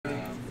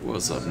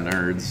What's up,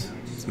 nerds?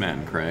 It's Matt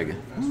and Craig.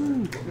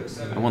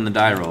 I won the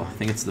die roll. I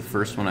think it's the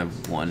first one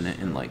I've won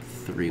in like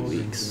 3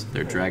 weeks.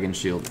 They're Dragon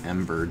Shield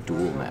Ember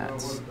dual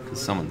mats.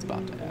 Because someone's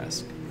about to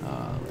ask.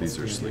 These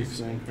are sleeves.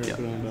 Yep.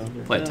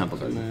 Play a Temple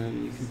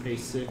Garden.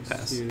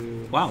 Pass.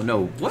 Wow,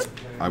 no. What?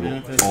 I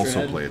will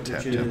also play a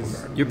tap Temple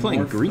Garden. You're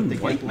playing green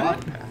white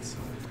mat? Pass.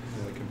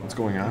 What's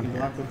going on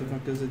here? What the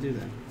fuck does it do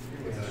then?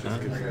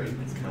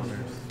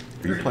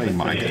 Are you playing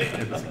my deck?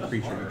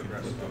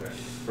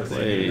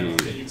 Play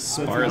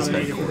Spar's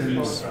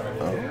Headquarters.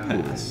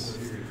 Pass.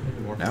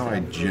 Now I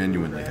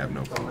genuinely have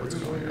no clue what's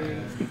going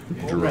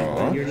on.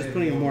 Draw. You're just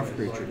putting a morph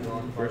creature.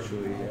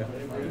 Virtually, yeah.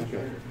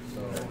 Okay.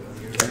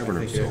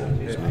 Cavern of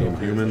Souls. Name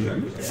human.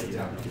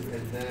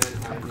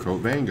 Coppercoat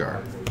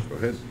Vanguard. Go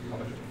ahead.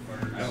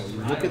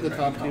 Look at the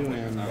top two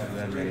and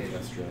then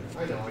Manifestra.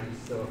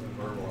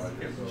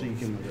 So you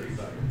can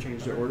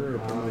change the order or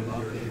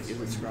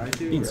give it scry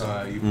to?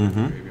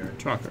 Mm-hmm.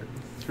 Draw card.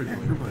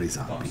 Everybody's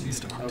on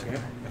Beanstalk. Okay.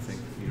 I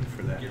think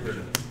for that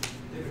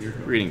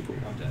Reading Pool.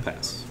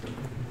 Pass.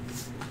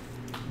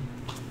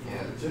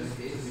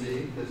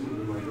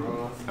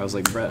 I was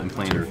like, Brett, I'm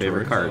playing your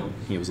favorite card.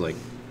 He was like,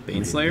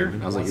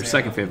 Baneslayer? I was like, your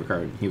second favorite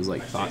card. He was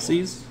like,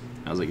 Thoughtseize?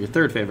 I was like, your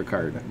third favorite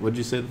card. What did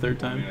you say the third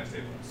time?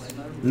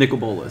 Nicol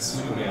Bolas.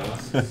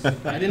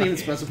 I didn't even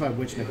specify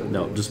which nickel.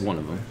 No, just one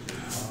of them.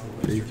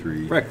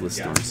 K3. Reckless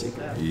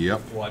Stormseeker.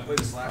 Yep.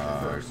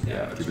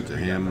 Yeah. Give it to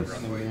him.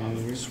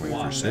 Swing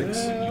for 6.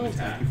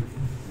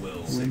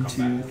 1,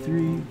 2,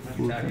 3,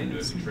 4,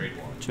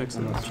 5. Checks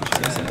out.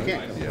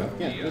 Yeah.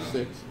 Yeah, that's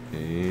 6.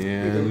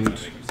 And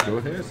go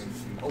ahead.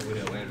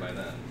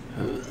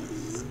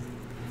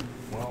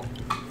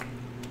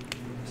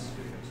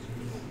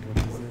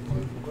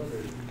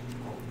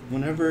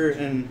 Whenever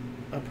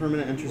a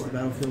permanent enters the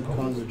battlefield,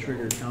 causes a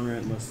trigger, counter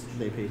it unless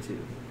they pay 2.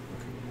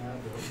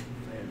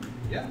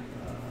 Yeah.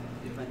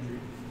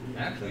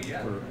 Actually,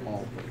 yeah. For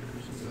all players.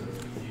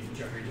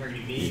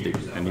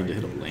 I need to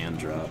hit a land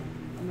drop.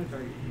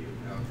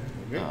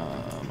 Okay.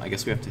 I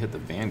guess we have to hit the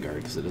Vanguard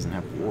because it doesn't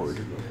have Ward.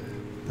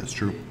 That's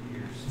true.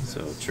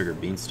 So trigger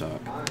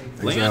Beanstalk.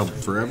 Exiled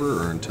Land.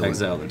 forever or until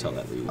Exiled until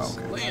that leaves.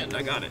 Okay. Land,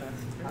 I got it.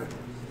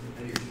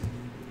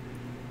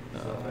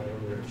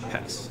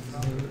 Pass.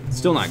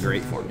 Still not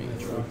great for me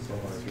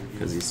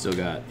because he's still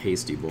got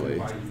Hasty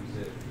Boy.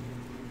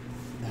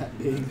 That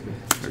big.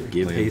 Or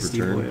give Land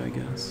Hasty return. Boy, I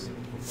guess.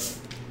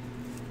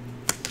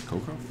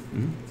 Coco?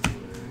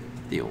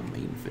 The old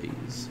main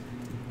phase.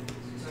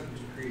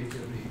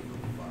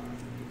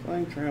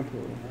 Flying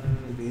Trample.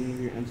 At the beginning of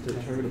your end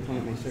step, target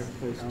opponent may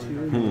sacrifice 2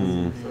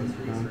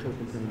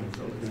 non-token permanents.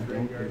 If they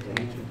don't, they can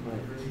answer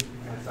cards.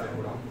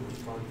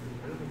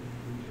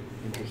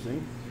 Interesting.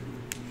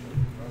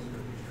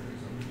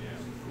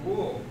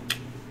 Cool.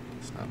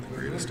 It's not the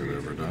greatest I've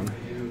ever done.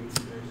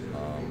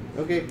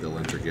 Okay. They'll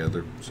enter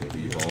together, so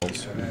he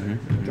evolves.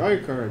 Draw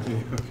your cards.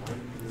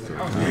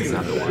 It's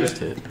not the worst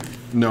hit.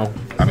 No,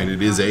 I mean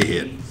it is a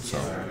hit. So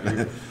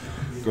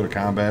go to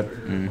combat,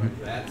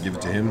 give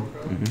it to him.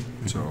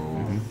 So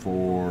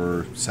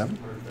for 7.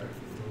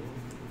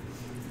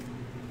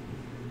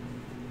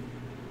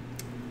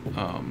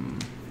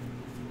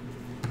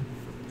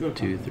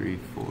 2, 3,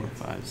 4,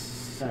 5,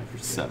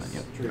 7.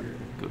 Yep. Trigger.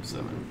 Go to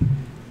 7.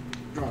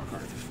 Draw a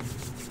card.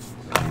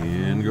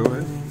 And go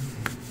ahead.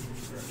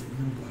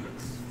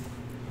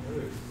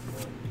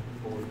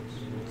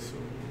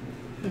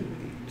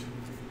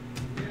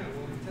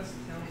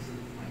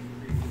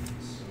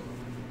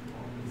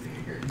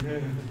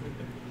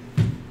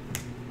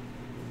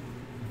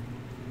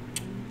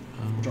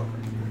 Draw a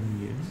card.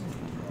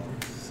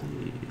 Let's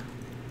see.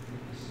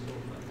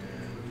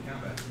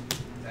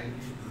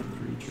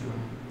 3 draw.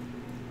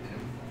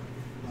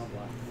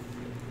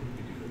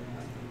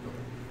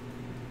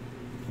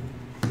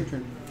 Your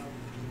turn.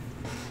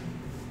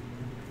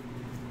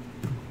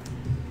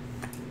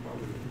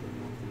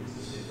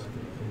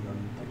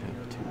 I'd have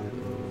 2 of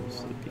those.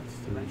 It'd be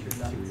 3,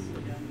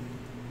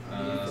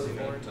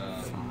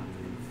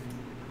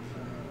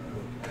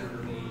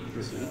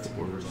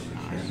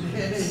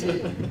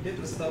 Hit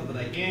the stuff that I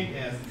can't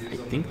cast. I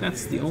think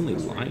that's the only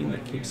line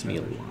that keeps me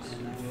alive.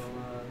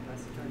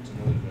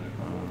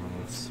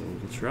 So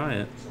we'll try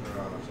it.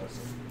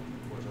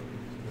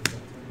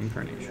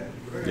 Incarnation.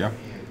 Yeah.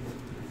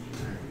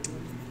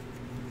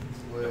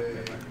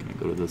 Can I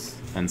go to this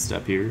end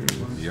step here?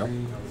 Yep.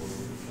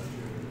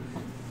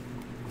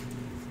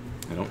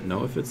 I don't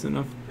know if it's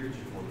enough.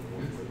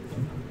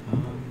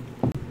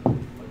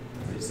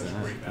 What is that?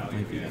 That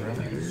might be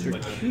better.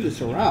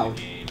 Circuitous around.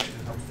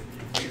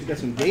 You got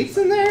some gates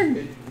in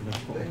there?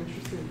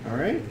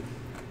 Alright.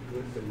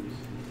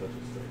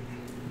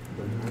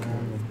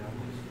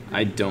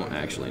 I don't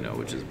actually know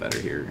which is better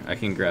here. I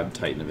can grab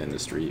Titan of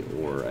Industry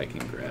or I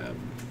can grab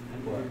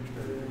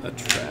a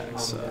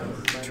Trax.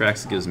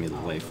 Trax gives me the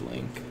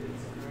lifelink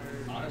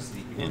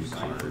and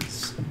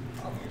cards,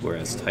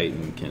 whereas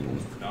Titan can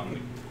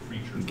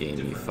gain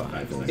me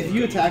 5. If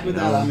you attack with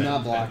that, I'm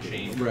not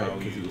blocking. Right,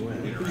 because you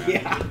win.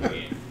 Yeah.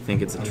 I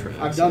think it's a Trax.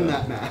 I've done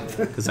that math.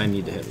 Because I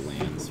need to hit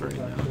lands right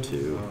now,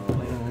 too.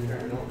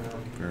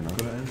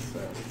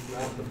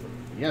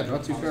 Yeah, draw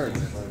 2 cards.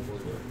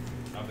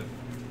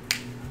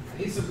 I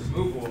need some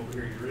removal over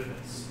here. You're rid of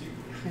that stupid.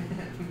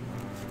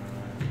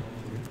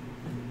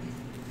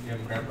 You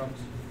have grab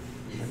bumps?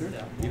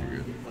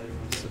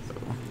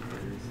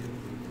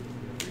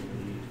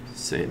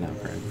 Say it now,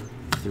 Craig.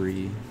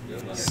 3,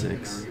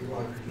 6,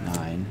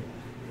 9.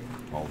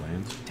 All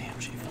lands. Damn,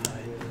 G5.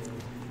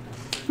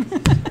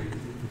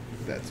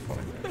 That's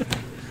funny.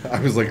 I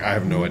was like, I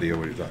have no idea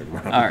what you're talking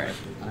about. All right.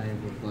 I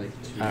would like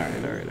to. All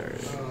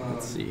right.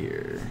 Let's see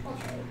here.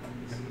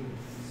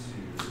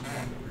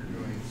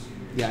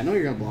 Yeah, I know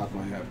you're gonna block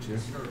mine. Have to.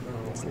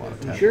 That's a lot of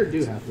You tap. sure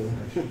do have to.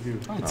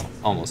 It's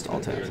almost all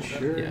taps.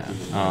 Sure. Yeah.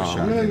 Shot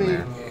I'm gonna in make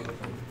there.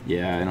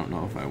 Yeah, I don't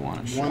know if I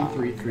want to 1, shot.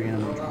 3, 3, and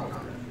I'm gonna draw a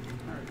card.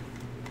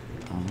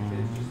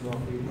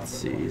 Let's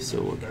see.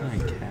 So what can I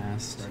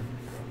cast?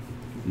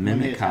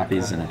 Mimic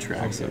copies and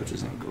Atraxa, which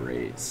isn't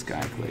great.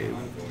 Skyclave,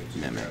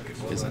 Mimic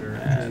isn't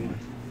bad.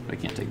 But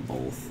I can't take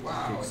both.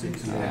 I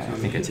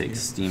think I take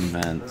Steam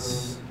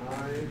Vents,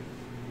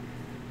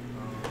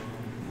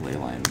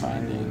 Leyline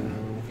Binding.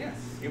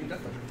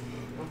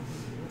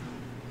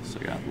 So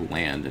I got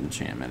land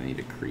enchantment. I need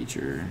a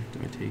creature. Do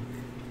I take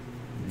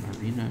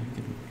Marina?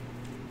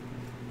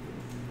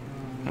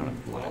 I don't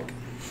have black.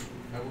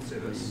 I will say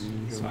this.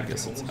 So I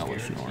guess it's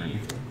Elish Norn.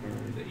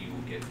 That you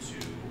will get to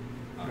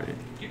Right.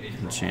 get a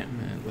draw.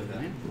 Enchantment,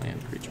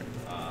 land creature.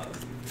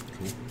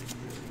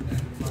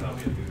 That'll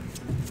be a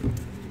good.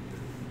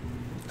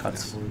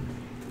 Cuts.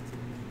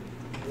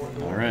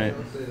 Alright.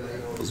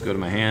 Let's go to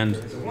my hand.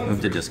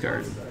 Move to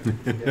discard.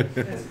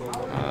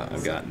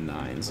 I've got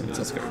 9, so That's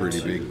a discard.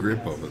 pretty 2. big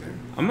grip over there.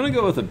 I'm gonna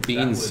go with a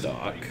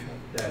Beanstalk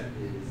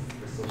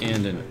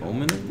and an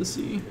Omen of the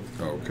Sea,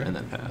 Oh, okay. and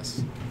then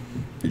pass.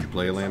 Did you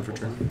play a land for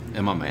turn?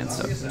 I'm on my end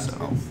step,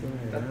 so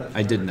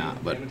I did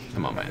not, but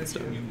I'm on my end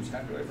step.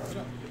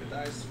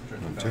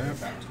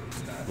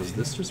 Untap. Was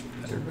this just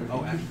better?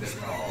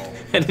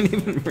 I didn't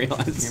even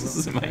realize this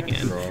was in my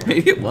hand.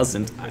 Maybe it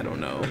wasn't. I don't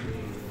know.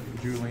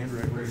 Did you land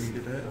right where you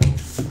needed it?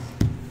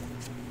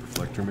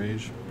 Reflector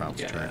Mage. Bounce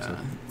tracks Yeah, it.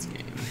 it's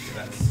game.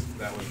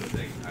 That was the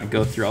thing. I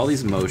go through all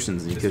these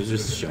motions, and you could have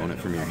just shown it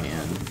from your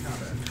hand.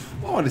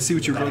 Oh, I wanted to see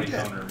what you were going to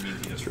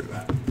get. True.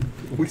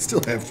 We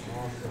still have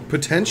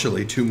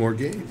potentially 2 more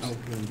games.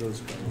 Open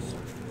those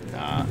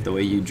cards. The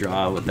way you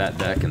draw with that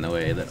deck and the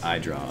way that I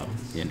draw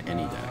in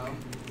any deck,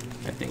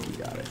 I think you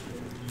got it.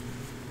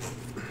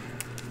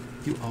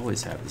 You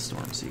always have the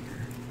Stormseeker.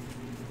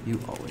 You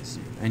always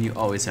do. And you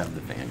always have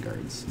the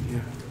Vanguards.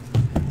 Yeah.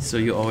 So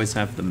you always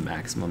have the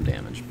maximum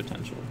damage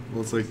potential.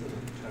 Well, it's like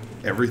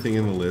everything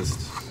in the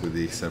list, with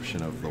the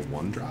exception of the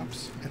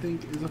 1-drops, I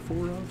think, is a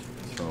 4 of.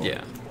 So,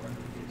 Yeah.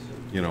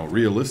 you know,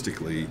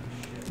 realistically,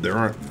 there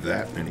aren't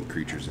that many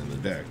creatures in the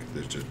deck.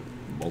 There's just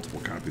multiple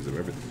copies of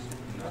everything.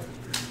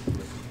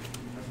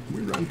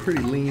 We run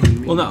pretty lean and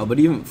mean. Well, no, but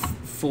even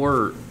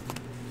 4,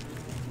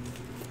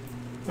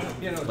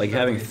 like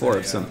having 4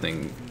 of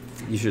something,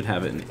 you should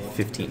have it in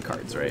 15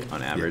 cards, right,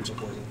 on average.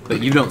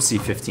 But you don't see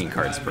 15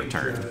 cards per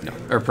turn, no,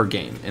 or per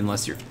game,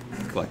 unless you're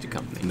collected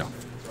company. No.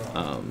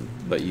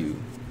 But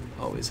you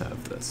always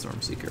have the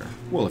Stormseeker.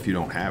 Well, if you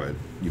don't have it,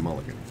 you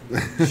mulligan.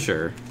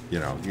 Sure. You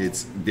know,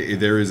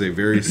 there is a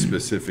very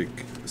specific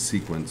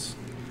sequence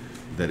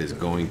that is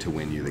going to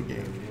win you the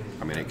game.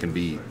 I mean, it can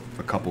be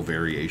a couple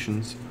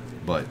variations,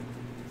 but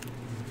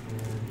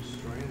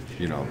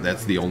you know,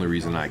 that's the only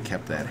reason I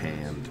kept that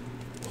hand,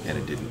 and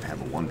it didn't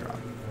have a 1-drop.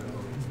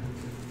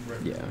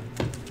 Yeah.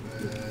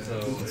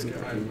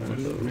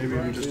 Maybe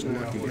I'm just a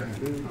lucky guy.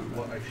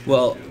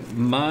 Well,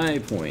 my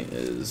point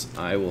is,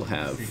 I will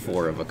have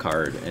 4 of a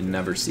card and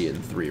never see it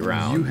in 3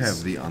 rounds. You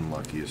have the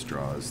unluckiest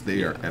draws.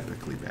 They are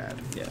epically bad.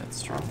 Yeah,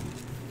 it's true.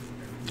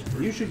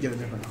 You should get a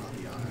different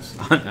hobby,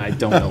 honestly. I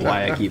don't know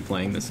why I keep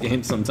playing this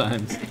game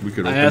sometimes. We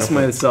could I open ask up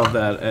a- myself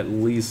that at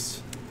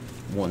least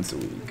once a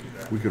week.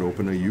 We could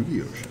open a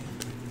Yu-Gi-Oh show.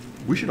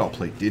 We should all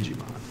play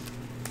Digimon.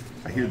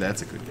 I hear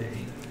that's a good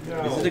game.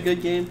 Is it a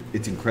good game?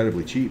 It's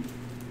incredibly cheap.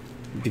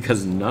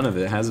 Because none of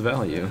it has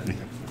value.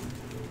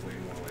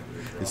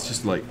 It's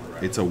just like,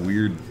 it's a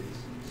weird...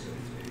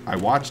 I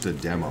watched a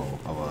demo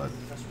of a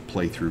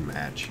playthrough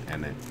match,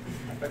 and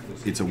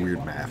it's a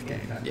weird math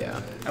game.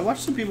 Yeah. I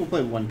watched some people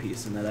play One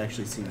Piece, and that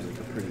actually seems like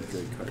a pretty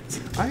good card.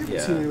 I haven't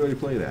Yeah. seen anybody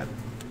play that.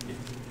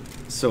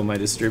 So my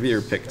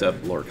distributor picked up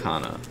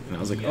Lorcana, and I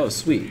was like, oh,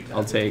 sweet.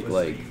 I'll take,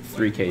 like,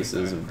 3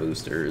 cases of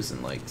boosters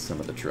and, like, some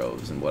of the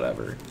troves and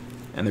whatever.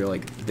 And they're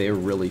like, they're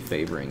really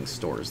favoring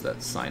stores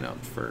that sign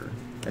up for,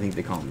 I think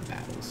they call them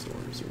battle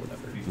stores or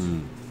whatever.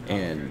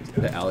 And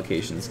the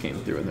allocations came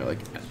through, and they're like,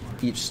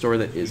 each store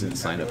that isn't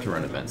signed up to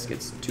run events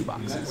gets 2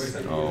 boxes.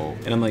 Oh.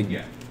 And I'm like,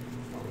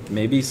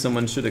 maybe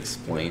someone should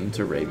explain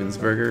to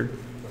Ravensburger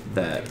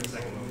that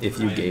if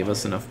you gave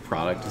us enough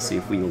product to see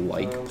if we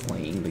like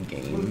playing the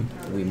game,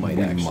 we might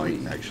actually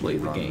play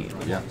the run. game.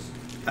 Yeah.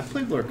 I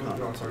played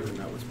Lorcana, and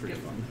that was pretty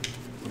fun.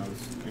 when I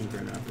was in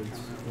Grand Rapids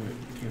when it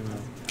came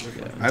out.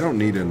 Yeah. I don't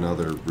need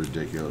another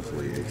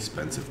ridiculously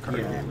expensive card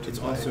Yeah, game. it's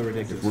To also if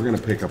ridiculous. we're gonna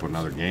pick up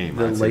another game,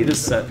 The I'd say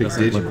latest set pick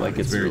doesn't look Digimon. like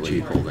it's very really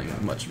cheap.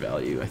 holding much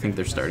value. I think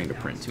they're starting to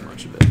print too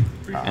much of it.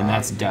 And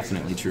that's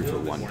definitely true for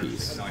One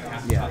Piece.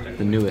 Yeah.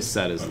 The newest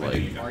set is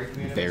like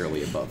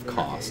barely above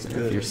cost, and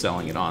if you're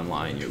selling it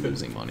online, you're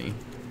losing money.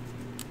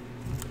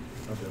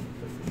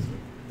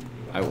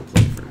 I will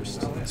play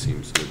first. That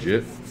seems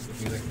legit.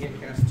 Means I can't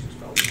cast 2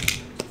 spells.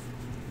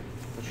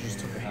 But you just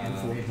took a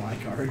handful of my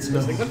cards. I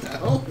was like, what the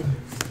hell?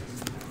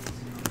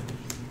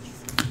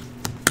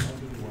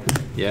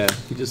 Yeah,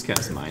 he just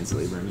cast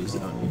Mindslaver and used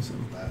it on me, so.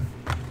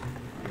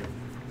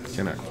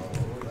 Can I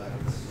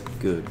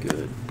Good,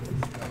 good.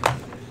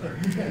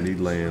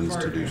 need lands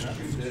to do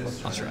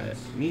stuff? I'll try it.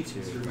 Me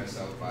too.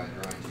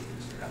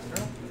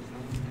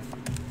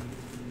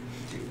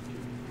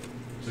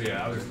 So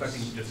yeah, I was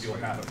expecting to just go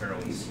half a barrel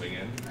and swing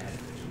in,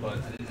 but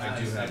I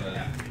do have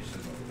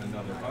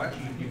another. Oh,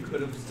 actually, you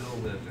could have still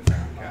lived if I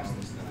could cast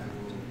this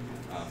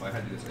now. But I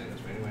had to do this thing this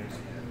way anyways.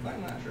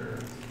 I'm not sure.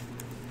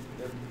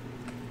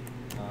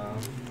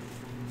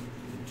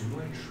 Do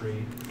I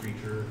trade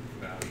creature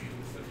value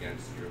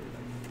against your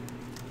life?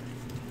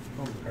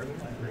 Oh, carbon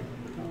free.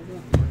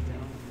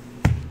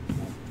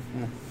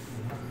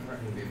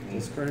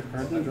 Discard a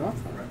card and draw a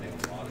card. Threatening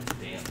a lot of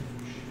damage.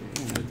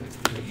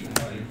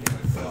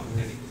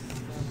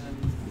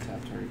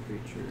 Untap target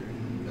creature.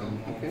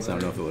 Okay. So I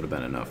don't know if it would have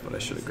been enough, but I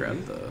should have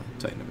grabbed the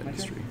Titan of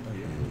Industry.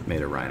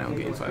 Made a Rhino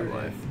gain 5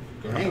 life.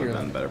 That would have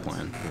been a better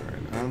plan.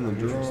 Alright, on the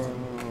draw,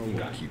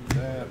 we'll keep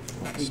that.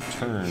 Let's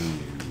turn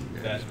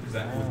That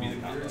would be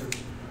the combo.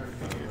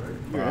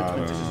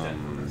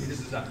 bottom. This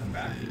does not come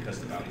back because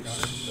the bounty got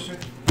it.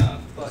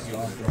 But you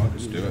want to draw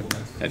Let's do it.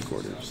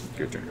 Headquarters,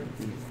 your turn.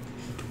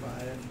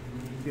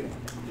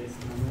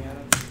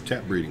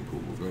 Tap breeding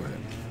pool. Go ahead.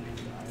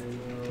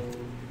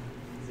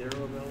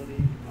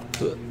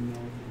 Ugh.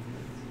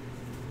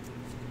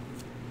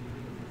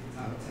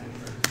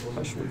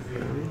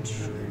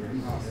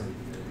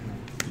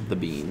 The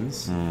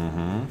beans.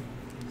 Mm-hmm.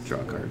 Draw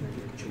a card.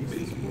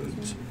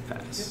 Beans.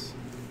 Pass.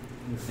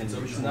 And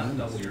so it's not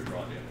double your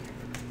draw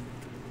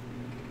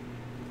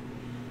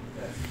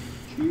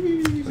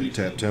damage.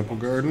 Tap Temple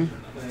Garden.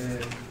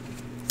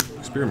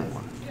 Experiment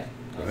one.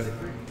 Go ahead.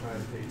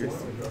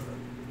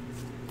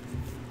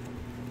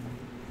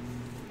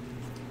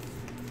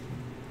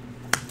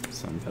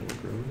 Sun Petal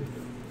Grove.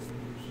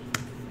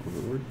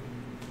 Overlord.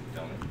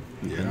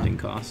 Yeah. Pending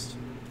cost.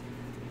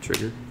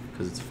 Trigger,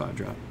 because it's a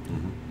 5-drop.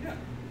 Mm-hmm. Yeah.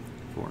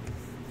 4.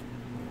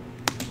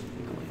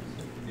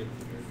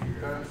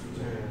 Land.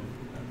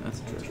 That's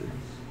a treasure.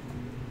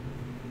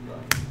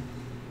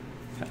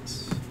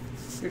 Pass.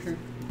 Your turn.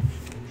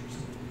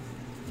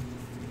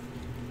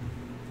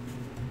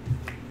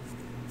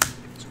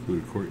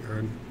 Secluded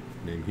Courtyard.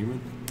 Name human.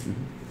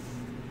 Mm-hmm.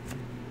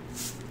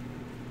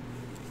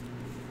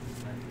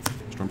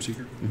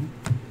 Stormseeker. Mm-hmm.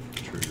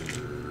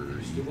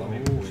 Trigger. Still want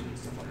maybe poison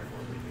stuff on there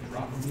for it.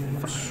 Drop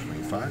them.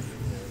 Swing 5.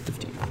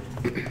 15.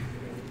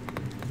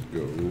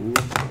 Go.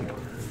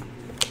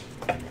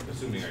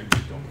 Assuming I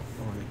don't.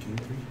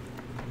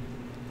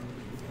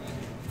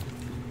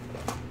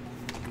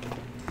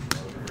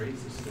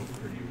 Race is still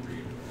pretty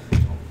real.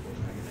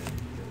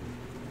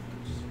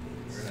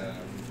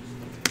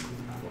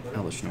 We're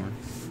gonna Elishnorn.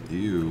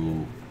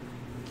 You.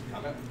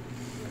 combat.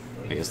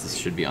 I guess this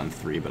should be on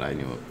 3, but I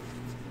knew it.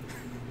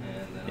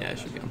 And then Yeah, it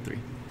should be on 3.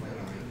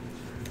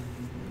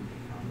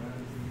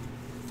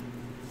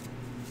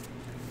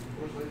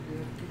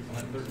 I'm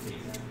at 13.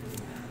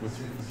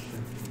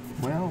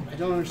 Well, I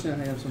don't understand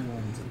how you have some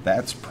lines.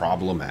 that's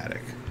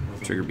problematic.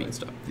 Trigger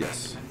Beanstalk.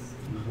 Yes.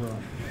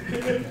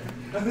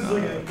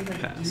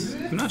 Pass.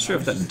 I'm not sure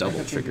if that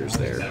double triggers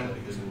there.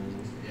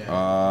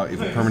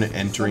 If a permanent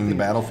entering the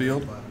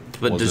battlefield.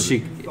 But Was does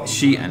it-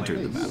 she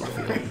entered the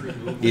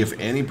battlefield? If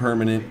any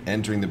permanent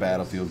entering the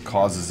battlefield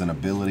causes an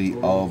ability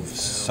of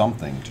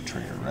something to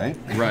trigger, right?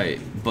 Right,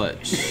 but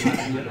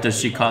does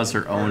she cause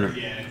her own?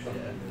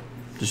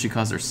 Does she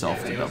cause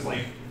herself to double?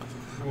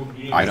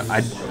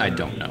 I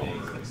don't know.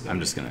 I'm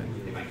just gonna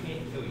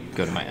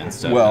go to my end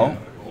step. Well,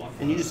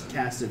 And you just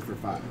cast it for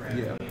 5, right?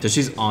 yeah. Because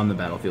she's on the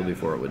battlefield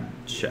before it would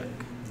check,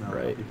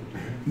 right?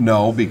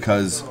 No,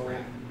 because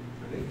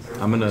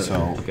I'm gonna.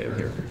 So- Okay,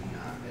 here.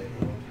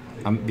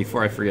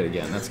 Before I forget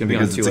again, that's gonna be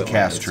on because 2 it's a at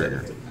cast once.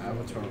 trigger. I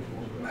will throw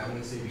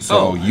it. So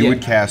Oh, you yeah.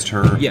 would cast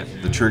her. Yeah.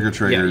 The trigger Yeah,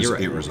 triggers. you're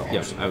right. It resolves.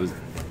 Yeah, I was.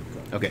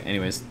 Okay.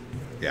 Anyways.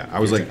 Yeah, I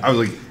was like,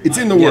 it's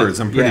in the Yeah, words.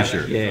 I'm pretty yeah,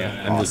 sure.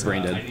 Yeah. I'm just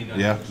brain dead.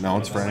 Yeah. No,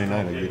 it's Friday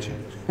night. I get you.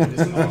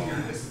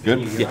 Good.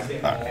 Yeah.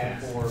 All right.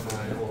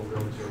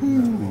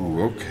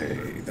 Ooh, okay.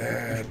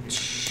 That.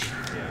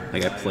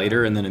 Like I played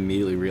her and then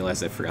immediately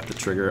realized I forgot the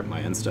trigger at my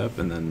end step,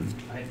 and then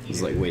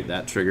was like, wait,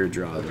 that trigger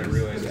draws.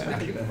 Yeah.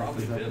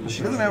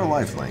 She doesn't have a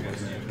lifelink,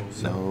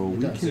 so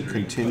we can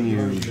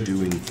continue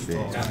doing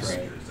things.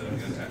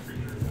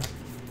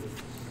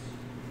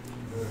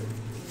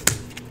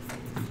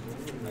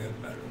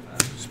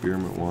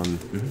 Experiment 1.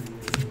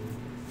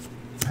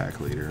 Pack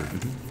leader.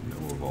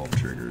 No evolve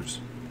triggers.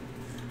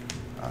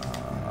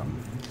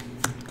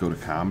 Go to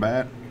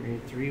combat.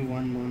 Create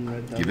 3/1/1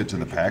 red. Give it to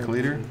the pack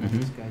leader.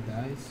 This guy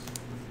dies.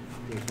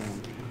 There's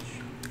one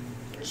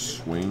each.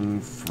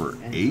 Swing for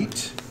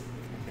 8.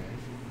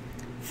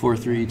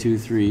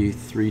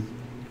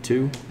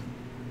 4-3-2-3-3-2.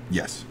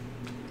 Yes.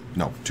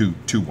 No,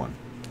 2-2-1.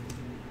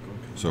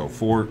 So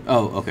 4.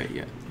 Oh, okay,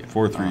 yeah.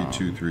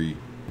 4-3-2-3.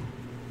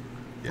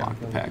 Yeah. Block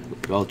the pack.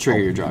 Well, trigger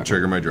your draw.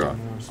 Trigger my draw.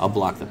 I'll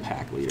block the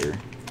pack leader.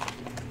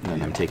 And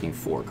then I'm taking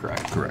 4,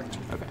 correct? Correct.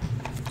 Okay.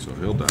 So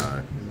he'll die.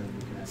 I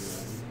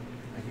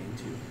gain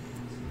 2.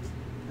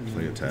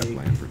 Play a tap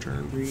land for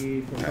turn.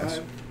 3, 4, Pass.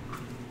 5.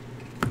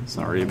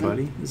 Sorry,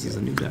 buddy. This is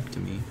a new deck to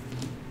me.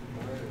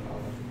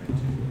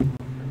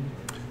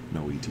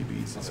 No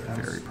ETBs is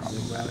very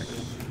problematic.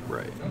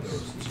 Right.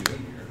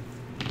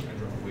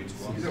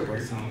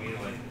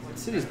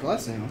 City's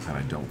Blessing. And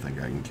I don't think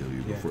I can kill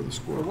you before the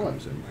squirrel For what?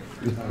 comes in.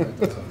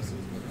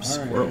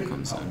 Squirrel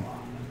comes in.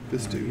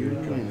 This dude.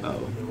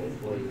 Oh.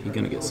 He's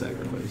gonna get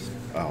sacrificed.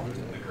 Oh.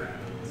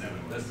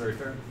 That's very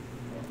fair.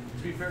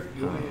 To be fair,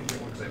 you only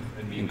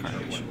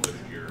Incarnation.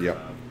 Yep.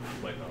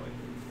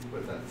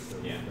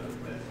 Yeah.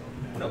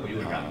 No, but you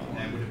would have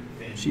gotten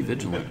She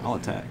vigilant. I'll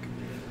attack.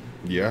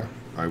 Yeah.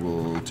 I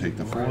will take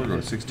the 4, go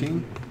to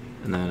 16.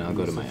 And then I'll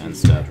go to my end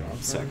step,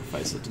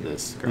 sacrifice it to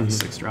this, grab a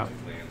 6 drop.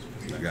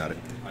 You got it.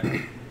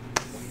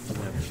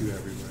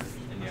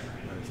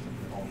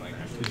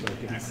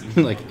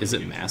 Like, is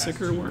it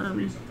Massacre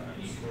Worm?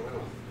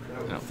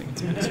 I don't think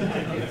it's Massacre.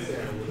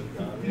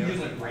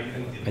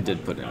 I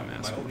did put in a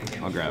Massacre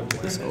Worm. I'll grab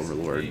this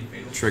Overlord.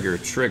 Trigger.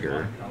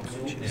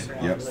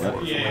 Yep.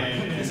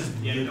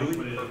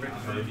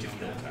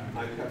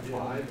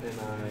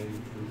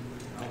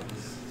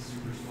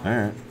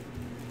 Alright.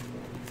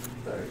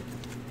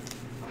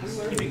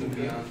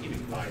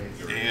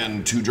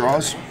 And 2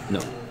 draws? No,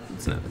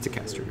 it's not. It's a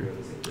cast trigger.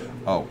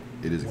 Oh,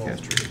 it is a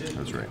cast trigger.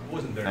 That's right.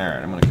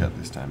 Alright, I'm going to cut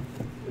this time.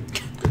 I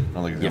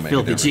don't think it's You gonna make a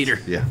filthy difference. cheater.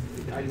 Yeah.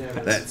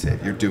 That's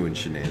it. You're doing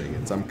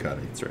shenanigans. I'm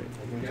cutting. That's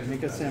right.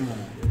 Make a samurai.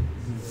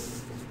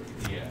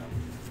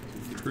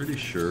 Pretty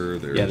sure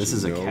there's Yeah, this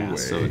is a no cast, way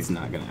so it's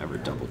not going to ever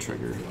double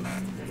trigger.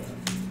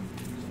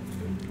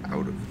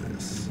 out of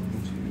this.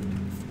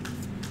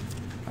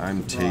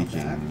 I'm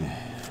taking...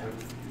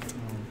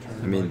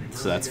 I mean,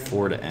 so that's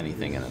 4 to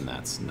anything, and then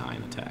that's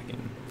 9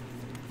 attacking.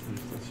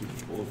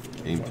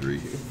 Aim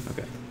 3.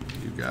 Okay.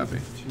 You got me.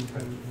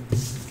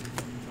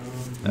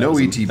 That No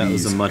was a- ETBs. That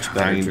was a much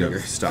better kind trigger.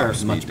 Of stop Or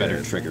speed much better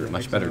dead. trigger.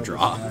 Much better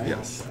draw.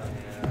 Yes.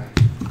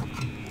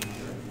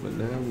 But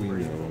now we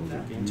know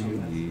that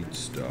you need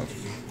stuff.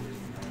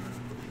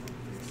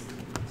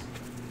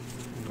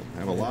 Don't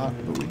have a lot,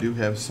 but we do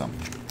have some.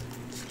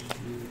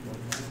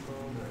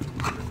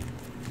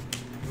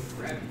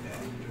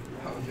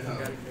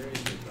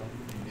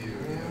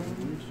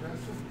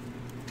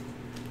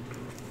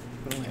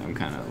 Yeah, I'm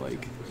kind of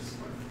like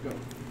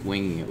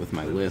winging it with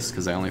my list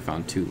because I only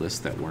found 2 lists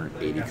that weren't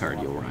 80 card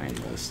Orion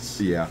lists.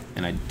 Yeah.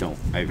 And I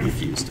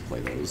refuse to play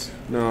those.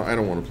 No, I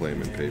don't want to play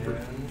them in paper.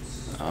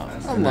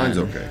 And Online's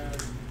then- okay.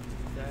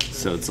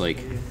 So it's like,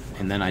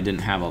 and then I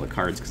didn't have all the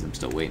cards because I'm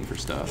still waiting for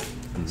stuff.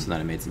 So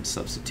then I made some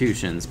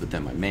substitutions, but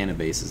then my mana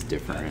base is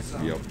different.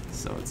 Yep.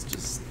 So it's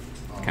just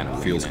kind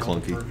of Feels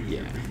winging it. clunky.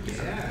 Yeah.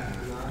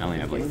 I only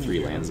have like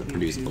 3 lands that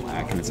produce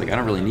black, and it's like I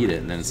don't really need it.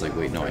 And then it's like,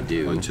 wait, no, I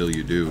do. Until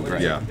you do.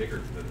 Right. Yeah.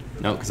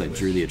 No, because I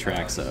drew the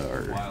Atraxa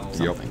or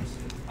something.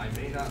 I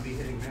may not be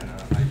hitting mana.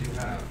 I do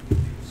have.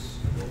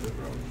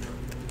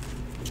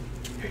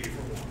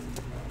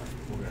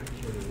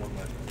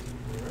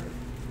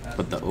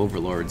 But the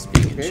Overlords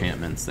being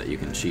enchantments that you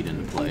can cheat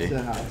into To play,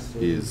 the house.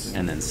 Is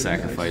and then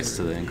sacrifice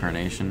to the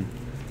Incarnation.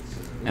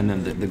 And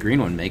then the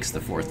green one makes the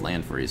 4th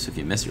land for you, so if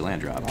you miss your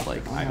land drop,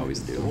 like I always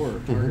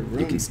do,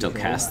 you can still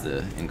cast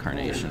the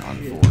Incarnation on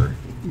 4.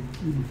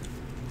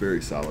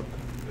 very solid.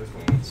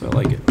 So I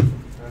like it.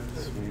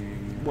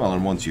 Well,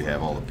 and once you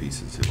have all the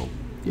pieces, it'll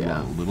Yeah.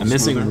 run a little I'm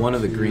missing smoother. one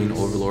of the green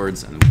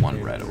Overlords and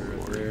 1 red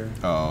Overlord.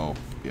 Oh,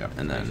 yeah.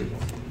 And then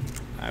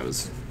I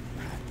was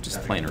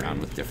just playing around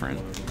with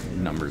different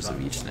numbers of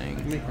each How many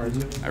thing. cards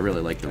do you have? I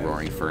really like the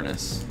Roaring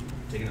Furnace.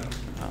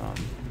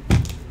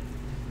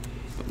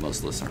 But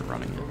most lists aren't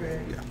running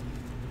it. Yeah.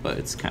 But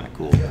it's kind of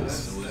cool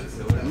because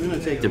I'm gonna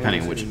take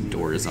depending on one. which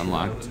door is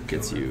unlocked,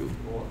 gets you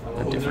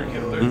a different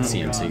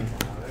CMC.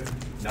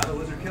 Not a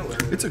lizard killer.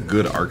 It's a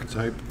good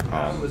archetype.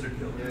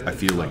 I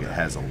feel like it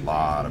has a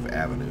lot of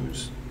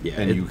avenues. Yeah,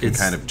 and you can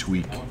it's- kind of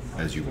tweak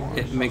as you want.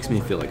 It makes me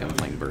feel like I'm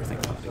playing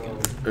Birthing Pod again.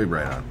 Hey,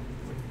 right on.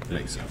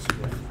 Makes sense.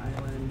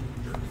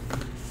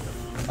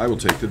 I will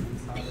take the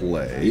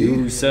play.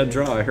 You said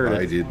draw, I heard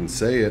I it. didn't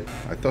say it.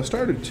 I thought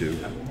started to.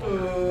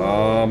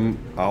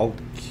 I'll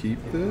keep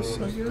this,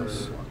 I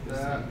guess.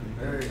 I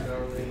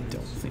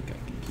don't think I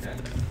can keep that.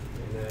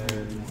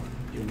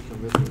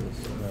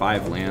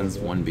 5 lands,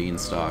 1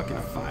 beanstalk, and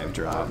a 5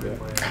 drop.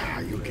 Ah,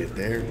 you'll get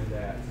there.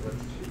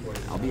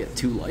 I'll be at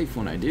 2 life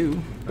when I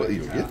do. But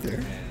you'll get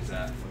there.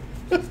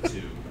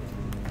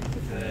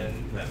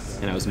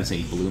 And I was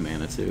missing blue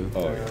mana too.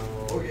 Oh, yeah.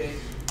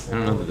 I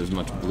don't know that there's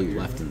much blue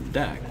left in the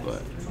deck,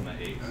 but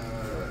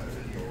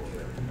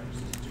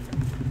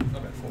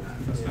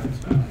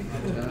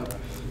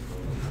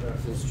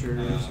Those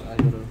triggers, I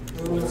go to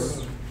 4.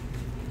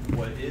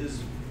 What is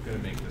going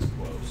to make this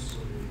close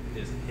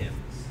is him.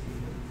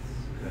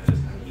 Because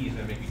he's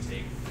going to make me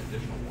take an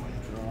additional one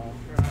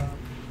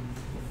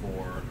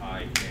before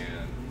I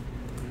can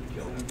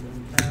kill him.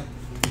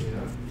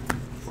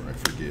 Before I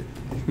forget.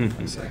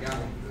 I said.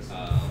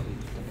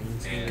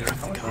 And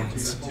how much damage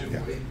is it too?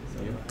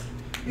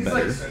 He's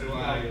better.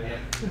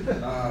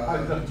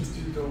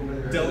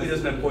 Delhi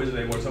doesn't have poison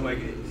anymore, so I'm like,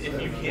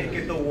 if you can't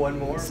get the one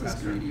more, This is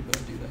greedy, but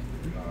I'll do that.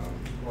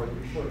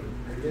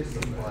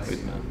 Good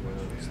enough.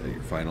 Is that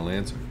your final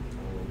answer?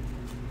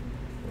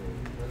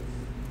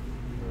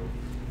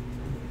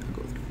 I'll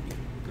go with greedy.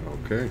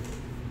 Okay.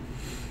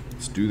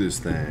 Let's do this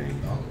thing.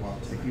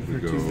 Thank you We for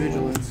go 2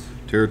 vigilance.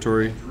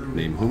 territory.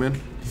 Name who, man?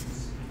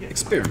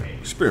 Experiment.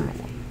 Experiment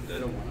one.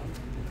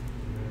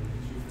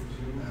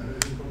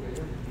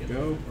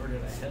 Go.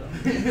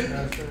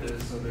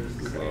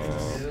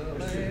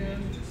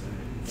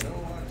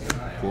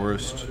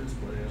 Forest.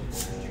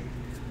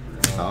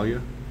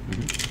 Talia.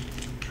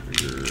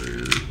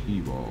 Trigger.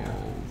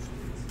 Evolve.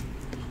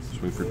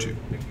 Swing for 2.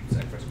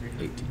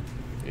 18.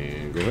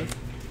 And go ahead.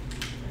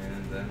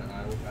 And then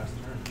I will pass the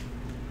turn.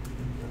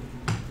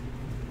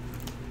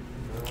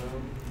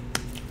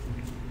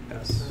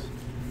 Pass.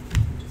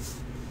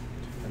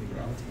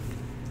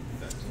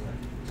 That's all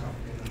right.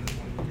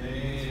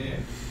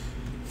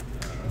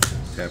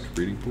 Tapped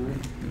breeding pool.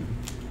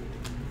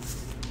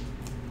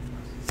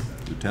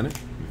 Lieutenant.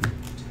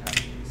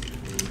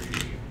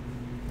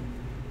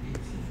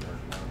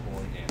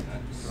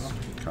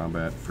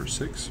 Combat for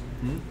 6.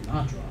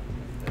 Not draw.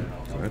 Go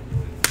ahead.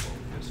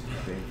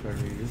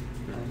 Banefire you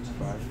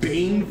for 5.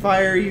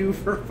 Banefire you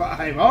for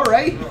 5. All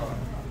right.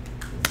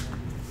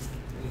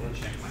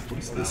 What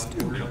does this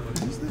do?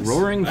 What is this?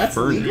 Roaring That's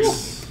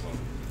Furnace.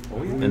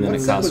 And then it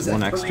What's costs that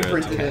 1 extra to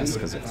printed in? cast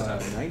because it's I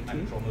 19.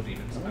 control no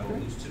demons. I will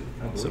lose 2.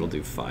 so it'll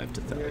do 5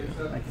 to Thalia.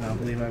 I cannot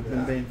believe I've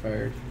been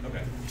Banefired.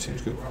 Okay.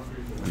 Seems good.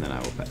 And then I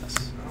will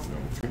pass.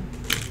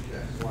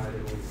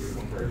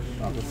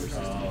 I'll go for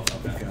 16.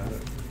 Okay.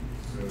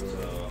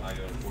 So I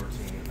go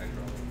 14. I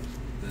draw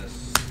this.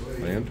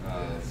 Land.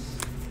 Oh,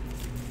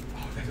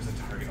 that doesn't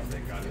target. Oh,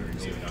 thank God.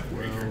 It's even not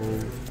greater.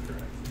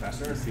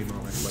 Faster?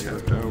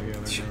 Tapped out.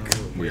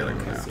 We got a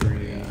cap.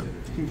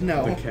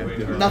 No,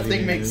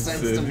 nothing makes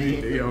sense to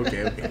me.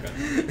 Okay.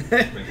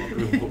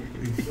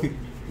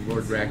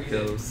 Lord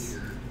Rakdos.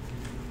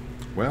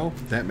 Well,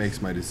 that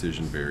makes my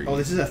decision very Oh,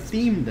 this is a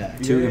theme deck.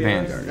 2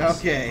 Vanguards.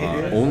 Okay.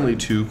 only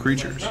 2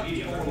 creatures.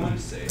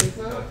 It's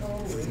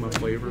my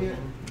flavor.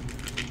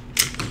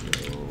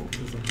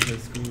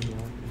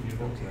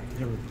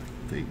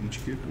 They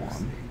each get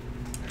 1.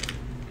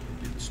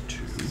 Gets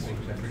 2.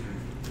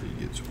 He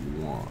gets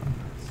 1.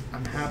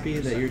 I'm happy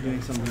that you're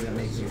doing something that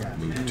makes you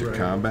happy. Move to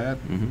combat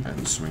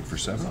and swing for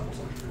 7. I mean,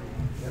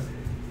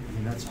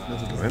 that's a Go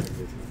good ahead.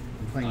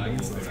 I'm playing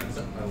Baneslayer.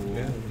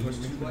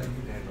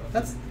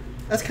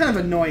 That's kind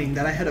of annoying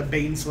that I had a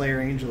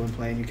Baneslayer Angel in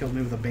play and you killed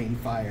me with a Bane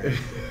Fire.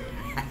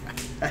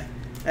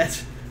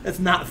 that's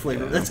not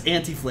flavor. That's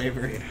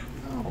anti-flavor.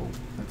 Oh,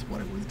 that's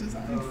what it was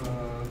designed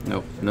for.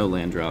 Nope, no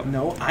land drop.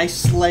 No, I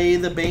slay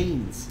the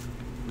Banes.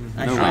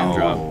 I No have- land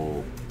drop.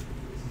 Oh,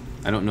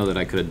 I don't know that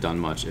I could have done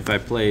much. If I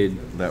played,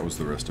 that was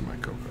the rest of my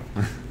cocoa.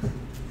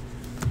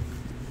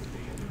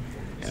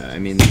 yeah, I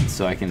mean,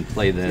 so I can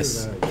play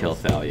this, kill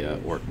Thalia,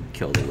 or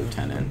kill the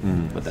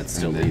Lieutenant, but that's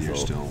still And then lethal.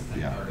 you're still,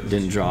 yeah.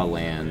 Didn't draw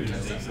land.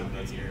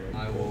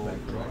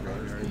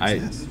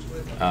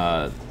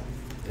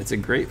 It's a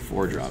great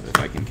 4-drop if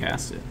I can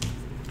cast it.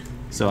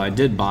 So I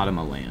did bottom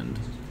a land,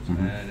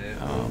 and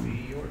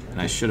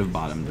I should have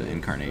bottomed the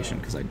Incarnation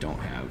because I didn't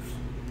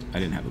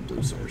have a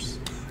blue source.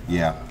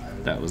 Yeah.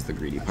 That was the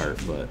greedy part,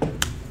 but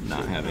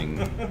not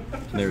having,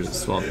 there's a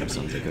Swell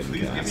Stones I couldn't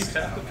cast.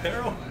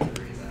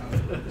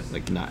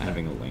 Like not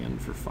having a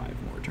land for 5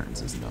 more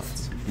turns is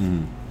nuts.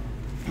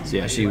 So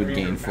yeah, she would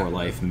gain 4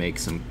 life, make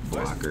some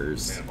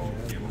blockers,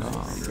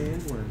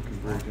 Sandworm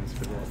convergence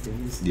for that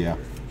Bane. Yeah.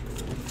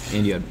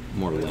 and you had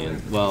more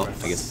land. Well,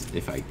 I guess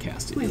if I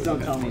cast it, Please you don't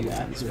would tell have me more that.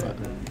 lands, but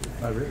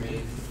Oh,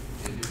 really?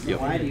 yep.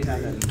 Why do you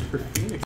have that?